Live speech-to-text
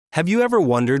Have you ever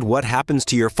wondered what happens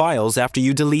to your files after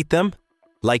you delete them?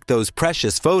 Like those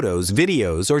precious photos,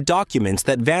 videos, or documents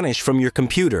that vanish from your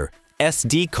computer,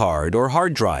 SD card, or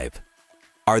hard drive.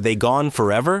 Are they gone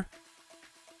forever?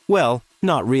 Well,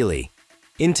 not really.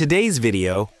 In today's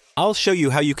video, I'll show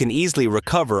you how you can easily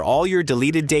recover all your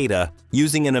deleted data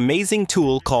using an amazing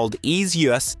tool called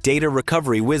EaseUS Data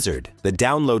Recovery Wizard. The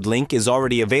download link is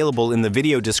already available in the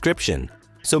video description,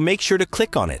 so make sure to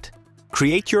click on it.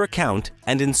 Create your account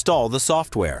and install the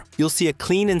software. You'll see a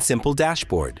clean and simple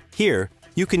dashboard. Here,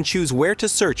 you can choose where to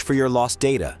search for your lost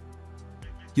data.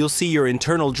 You'll see your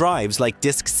internal drives like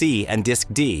Disk C and Disk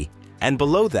D, and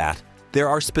below that, there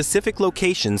are specific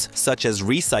locations such as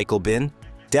Recycle Bin,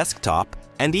 Desktop,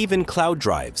 and even cloud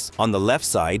drives. On the left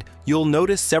side, you'll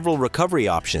notice several recovery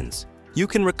options. You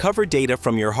can recover data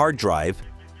from your hard drive,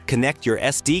 connect your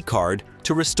SD card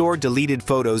to restore deleted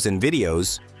photos and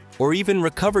videos, or even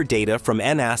recover data from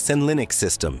NAS and Linux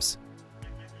systems.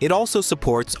 It also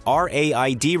supports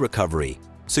RAID recovery,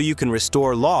 so you can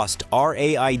restore lost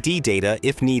RAID data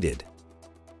if needed.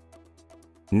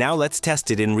 Now let's test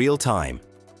it in real time.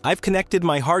 I've connected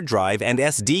my hard drive and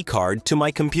SD card to my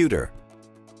computer.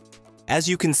 As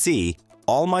you can see,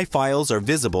 all my files are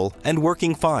visible and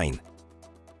working fine.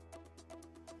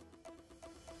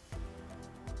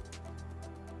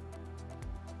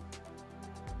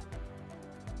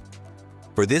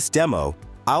 For this demo,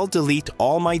 I'll delete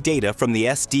all my data from the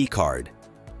SD card.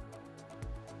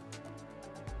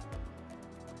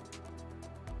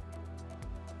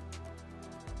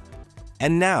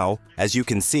 And now, as you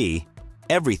can see,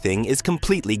 everything is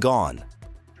completely gone.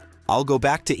 I'll go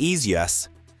back to EaseUS,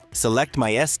 select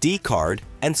my SD card,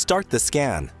 and start the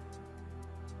scan.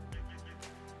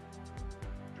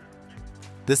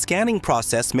 The scanning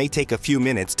process may take a few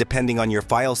minutes depending on your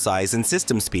file size and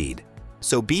system speed,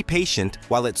 so be patient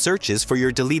while it searches for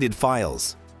your deleted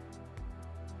files.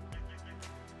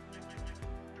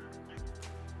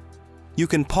 You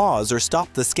can pause or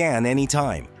stop the scan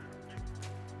anytime.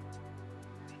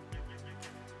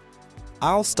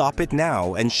 I'll stop it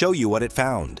now and show you what it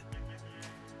found.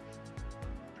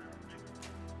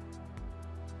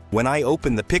 When I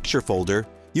open the picture folder,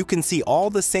 you can see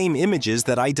all the same images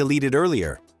that I deleted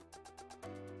earlier.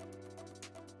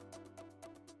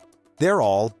 They're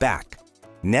all back.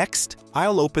 Next,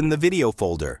 I'll open the video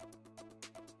folder.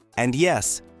 And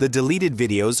yes, the deleted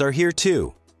videos are here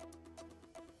too.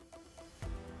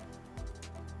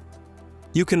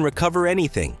 You can recover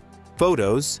anything: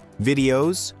 photos,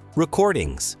 videos,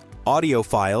 recordings, audio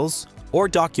files, or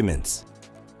documents.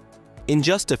 In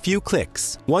just a few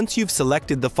clicks, once you've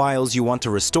selected the files you want to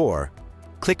restore,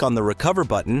 click on the Recover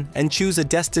button and choose a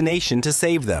destination to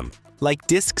save them, like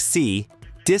Disk C,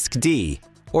 Disk D,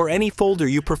 or any folder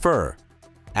you prefer.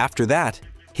 After that,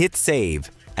 hit Save,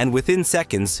 and within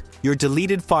seconds, your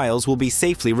deleted files will be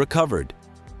safely recovered.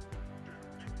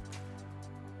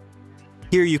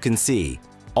 Here you can see,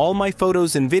 all my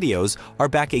photos and videos are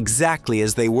back exactly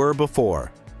as they were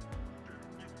before.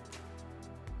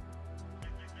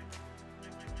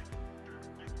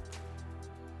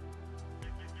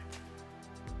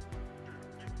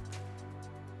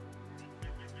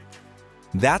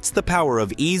 That's the power of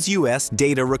EaseUS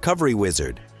Data Recovery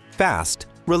Wizard. Fast,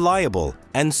 reliable,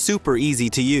 and super easy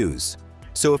to use.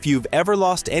 So if you've ever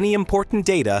lost any important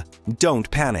data, don't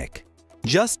panic.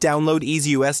 Just download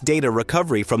EaseUS Data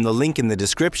Recovery from the link in the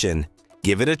description,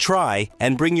 give it a try,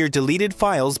 and bring your deleted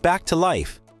files back to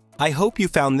life. I hope you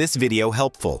found this video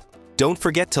helpful. Don't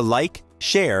forget to like,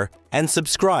 share, and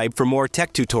subscribe for more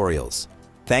tech tutorials.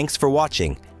 Thanks for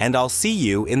watching, and I'll see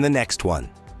you in the next one.